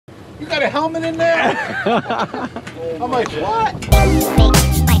You got a helmet in there? I'm like, what?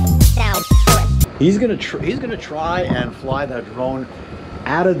 He's gonna try and fly that drone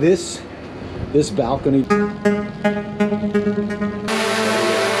out of this balcony. The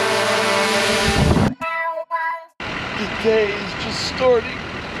day is just starting.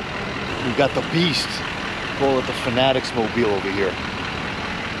 We got the beast. Call it the Fanatix mobile over here.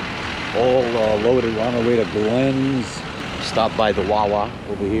 All loaded. We're on our way to Glenn's. Stop by the Wawa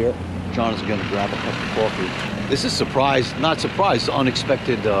over here. John is gonna grab a cup of coffee. This is not surprise,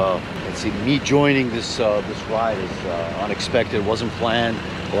 unexpected. Let's see, me joining this ride is unexpected. It wasn't planned.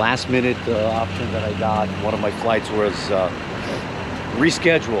 Last minute option that I got. One of my flights was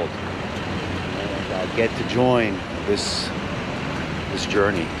rescheduled, and I get to join this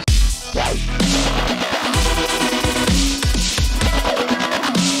journey.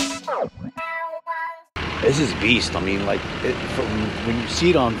 This is beast. I mean, like, when you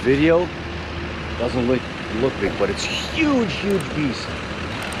see it on video, it doesn't look big, but it's huge beast.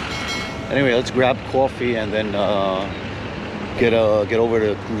 Anyway, let's grab coffee and then get over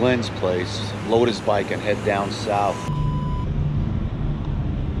to Glenn's place, load his bike, and head down south.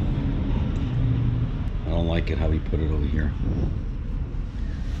 I don't like it how he put it over here.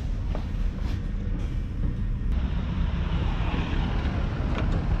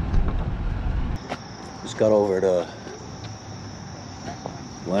 Just got over to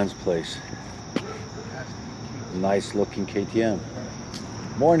Glenn's place. Nice looking KTM.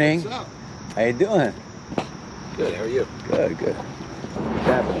 Morning. What's up? How you doing? Good, how are you? Good. What's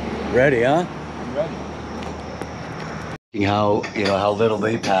happening? Ready, huh? I'm ready. How little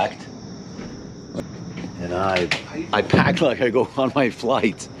they packed. And I pack like I go on my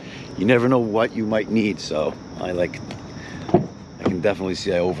flight. You never know what you might need, so I can definitely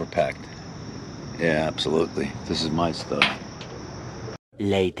see I overpacked. Yeah, absolutely. This is my stuff.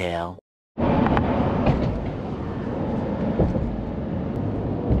 Laydown.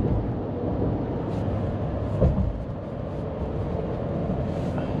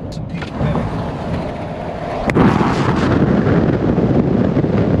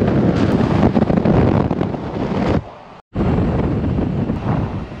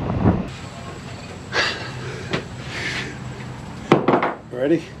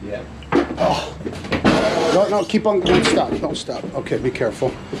 Ready? Yeah. Oh. No, keep on, don't stop. Okay, be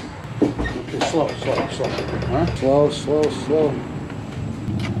careful. Okay, slow. Huh? Slow.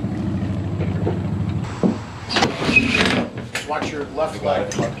 Watch your left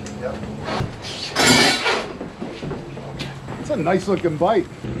leg. Yep. It's a nice looking bike.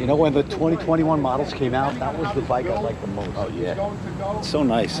 You know, when the 2021 models came out, that was the bike I liked the most. Oh yeah. It's so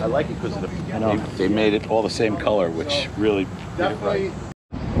nice. I like it because I know. they made it all the same color, which really Definitely.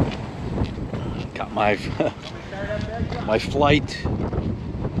 Got my flight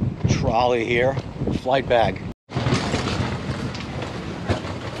trolley here, flight bag.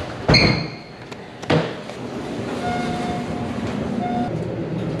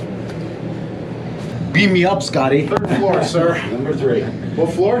 Beam me up, Scotty. Third floor, sir. Number 3.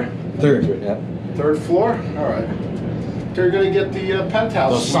 What floor? Third. Yep. Third floor? All right. So you're gonna get the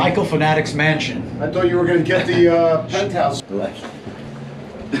penthouse. The cyclefanatix mansion. I thought you were gonna get the penthouse. Left.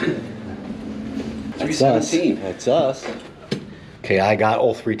 317. That's us. Okay, I got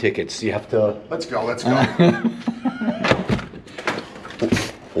all 3 tickets. You have to. Let's go.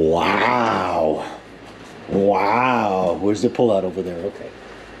 Wow. Where's the pullout over there? Okay.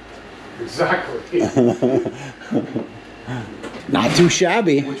 Exactly. Not too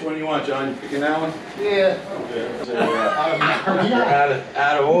shabby. Which one do you want, John? You picking that one? Yeah. You're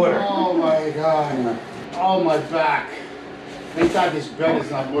out of order. Oh my God. Oh my back. Thank God this bed is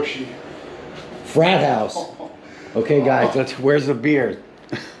not mushy. Frat house. Okay, guys, where's the beer?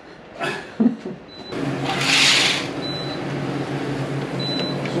 So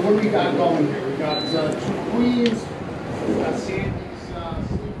what do we got going here? We got 2 queens. We got Sandy's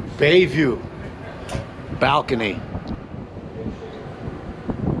sleepers. Bayview. Balcony.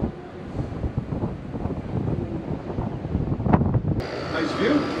 Nice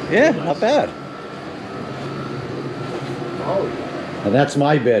view. Yeah, not bad. Oh, And that's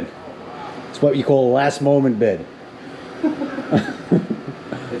my bed. It's what you call a last moment bed.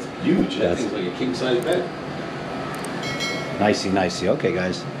 It's huge. That thing's like a king size bed. Nicey. Okay,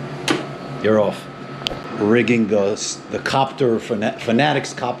 guys. You're off. Rigging the copter,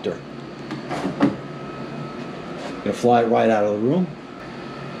 Fanatix copter. Gonna fly it right out of the room.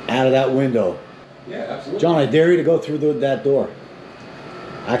 Out of that window. Yeah, absolutely. John, I dare you to go through that door.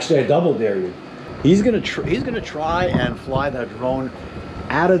 Actually, I double dare you. He's gonna try and fly that drone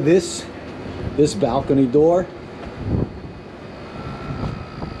out of this balcony door.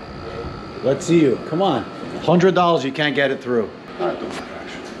 Let's see you. Come on. $100, you can't get it through. Not doing that,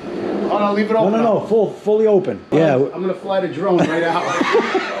 actually. Oh, no, leave it open. No, fully open. Yeah. I'm gonna fly the drone right out.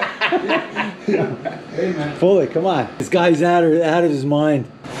 Hey, man. Fully, come on. This guy's out of his mind.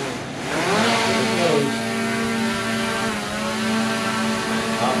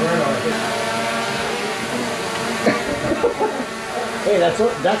 Hey,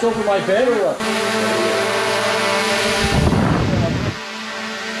 that's over my bed or what?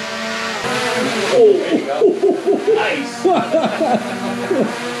 Oh, there you go. Nice.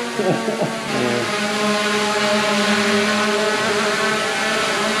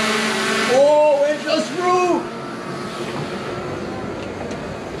 Oh, it just flew!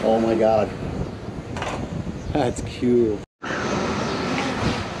 Oh my God. That's cute.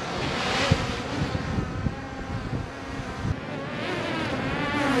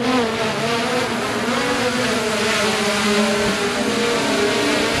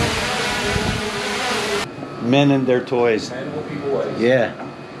 Men and their toys. Animal people ways. Yeah.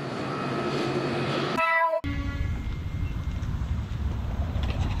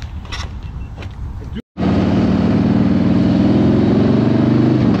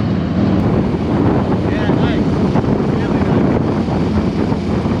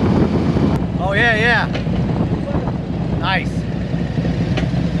 Oh yeah, yeah. Nice.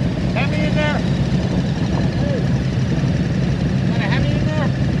 Hemi in there. Got a Hemi in there?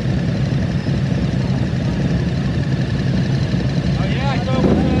 Oh yeah, I thought it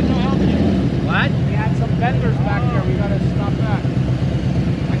was no helmet. What? We had some vendors back there. We gotta stop that.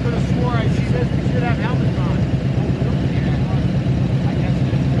 I could have swore I see this. We should have helmets on. I guess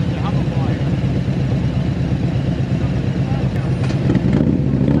there's the helmet wire.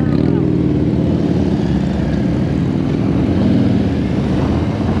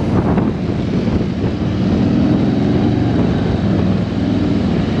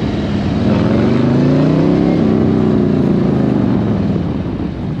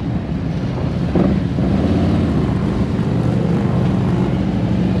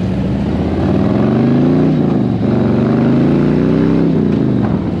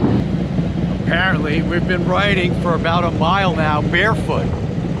 We've been riding for about a mile now, barefoot.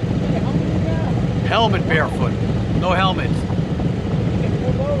 Helmet barefoot, no helmets.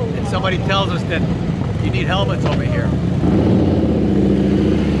 And somebody tells us that you need helmets over here.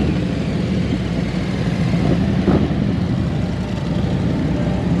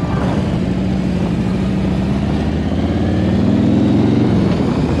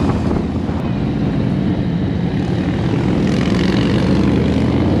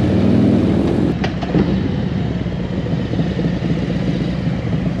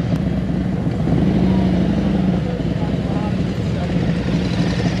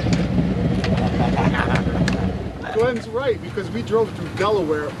 Glenn's right, because we drove through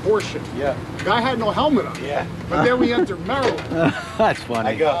Delaware portion. Yeah. Guy had no helmet on. Yeah. But then we entered Maryland. That's funny.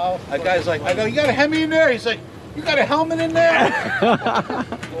 I go, a guy's like, I go, you got a Hemi in there? He's like, you got a helmet in there?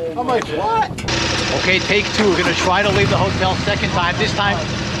 I'm like, what? Okay, take two. We're gonna try to leave the hotel second time, this time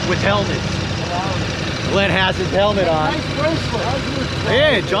with helmets. Glenn has his helmet on. Nice bracelet.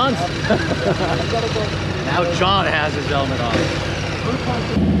 Hey, John's. Now John has his helmet on.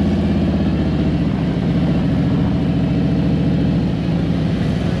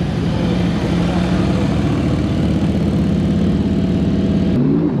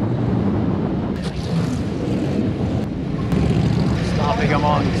 Stopping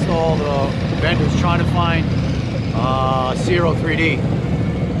amongst all the vendors trying to find Zero 3D.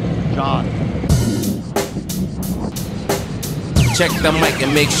 John. Check the mic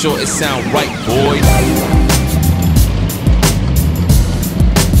and make sure it sound right, boys.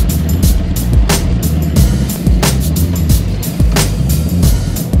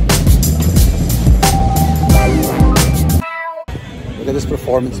 Look at this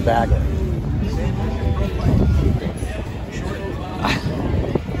performance bag.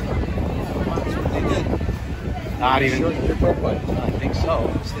 Not even. I think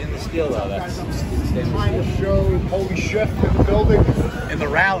so. Stainless steel though. That's stainless Trying to steel. show holy shift in the building. In the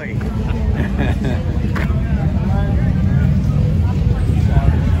rally.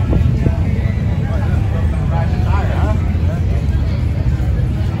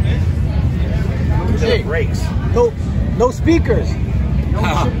 Hey, brakes. No speakers.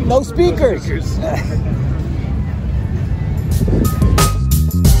 No speakers.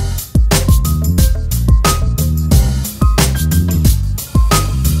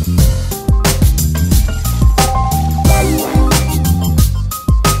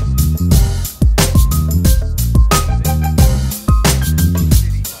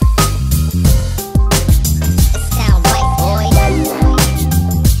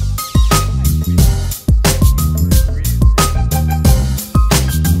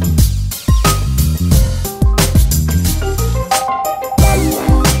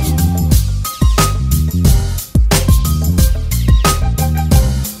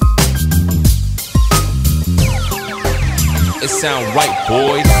 it sound right,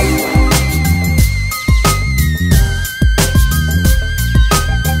 boys.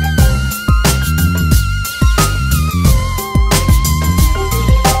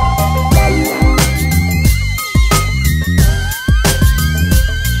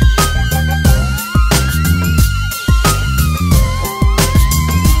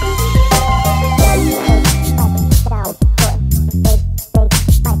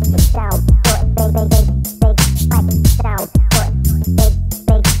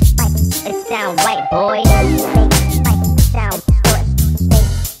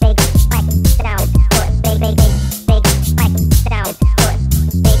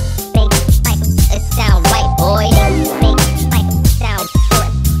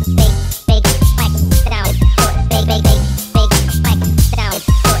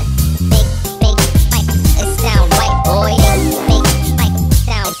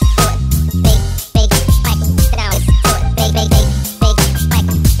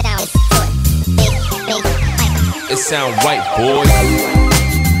 Sound right, boys.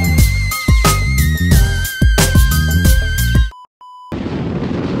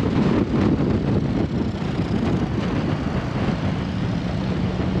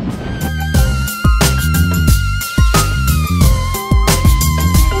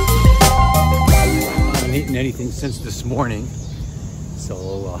 I haven't eaten anything since this morning,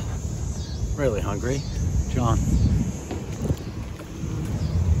 so really hungry. John.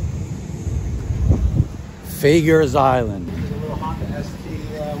 Fager's Island. There's a little Honda ST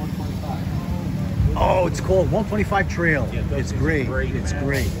 125. Oh, it's called 125 Trail. Yeah, it's great. It's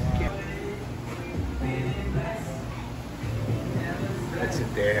great. That's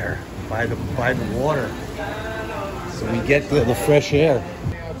it there, by the water. So we get the fresh air.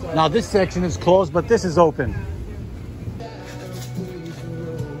 Now this section is closed, but this is open.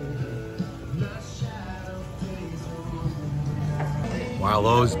 While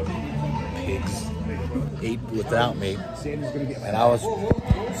those pigs ate without me, and I was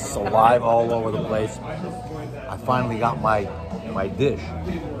saliva all over the place, I finally got my dish.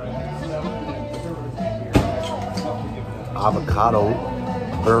 Avocado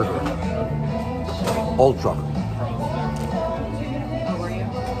burger, ultra.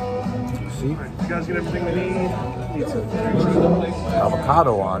 See? You guys get everything we need?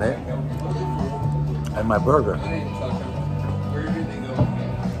 Avocado on it, and my burger.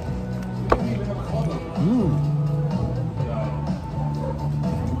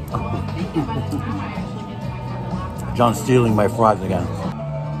 John's stealing my fries again.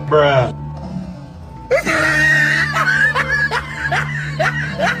 Bruh.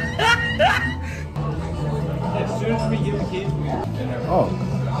 Oh,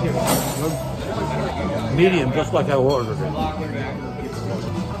 medium, just like I ordered it.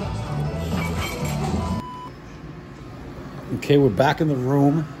 Okay, we're back in the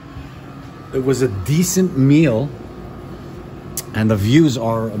room. It was a decent meal, and the views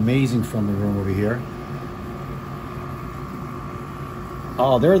are amazing from the room over here.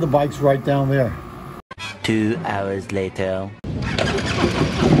 Oh, there are the bikes right down there. 2 hours later.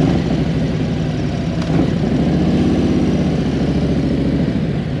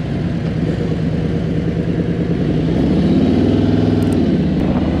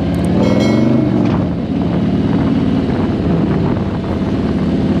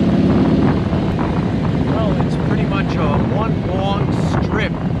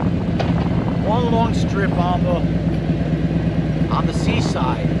 On the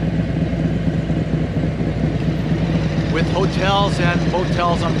seaside with hotels and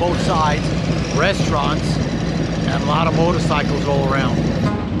motels on both sides, restaurants, and a lot of motorcycles all around.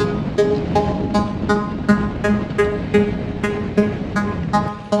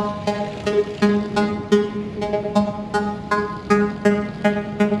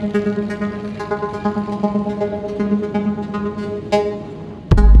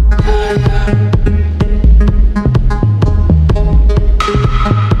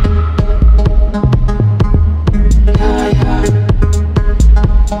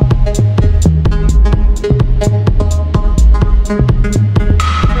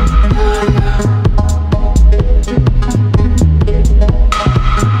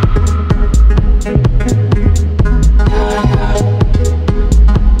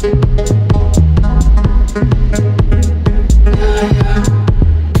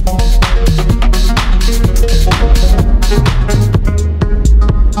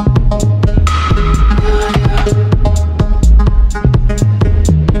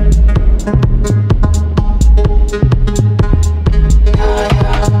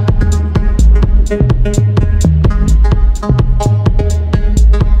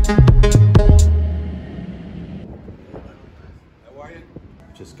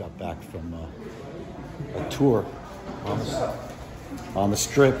 the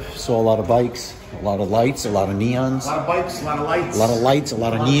strip, saw a lot of bikes, a lot of lights, a lot of neons. A lot of bikes, a lot of lights. A lot of lights, a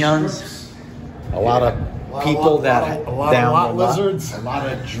lot of neons. A lot of people that down lot lizards. A lot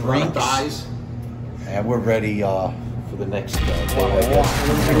of drinks. Thighs. And we're ready for the next day, I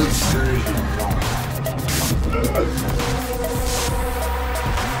guess.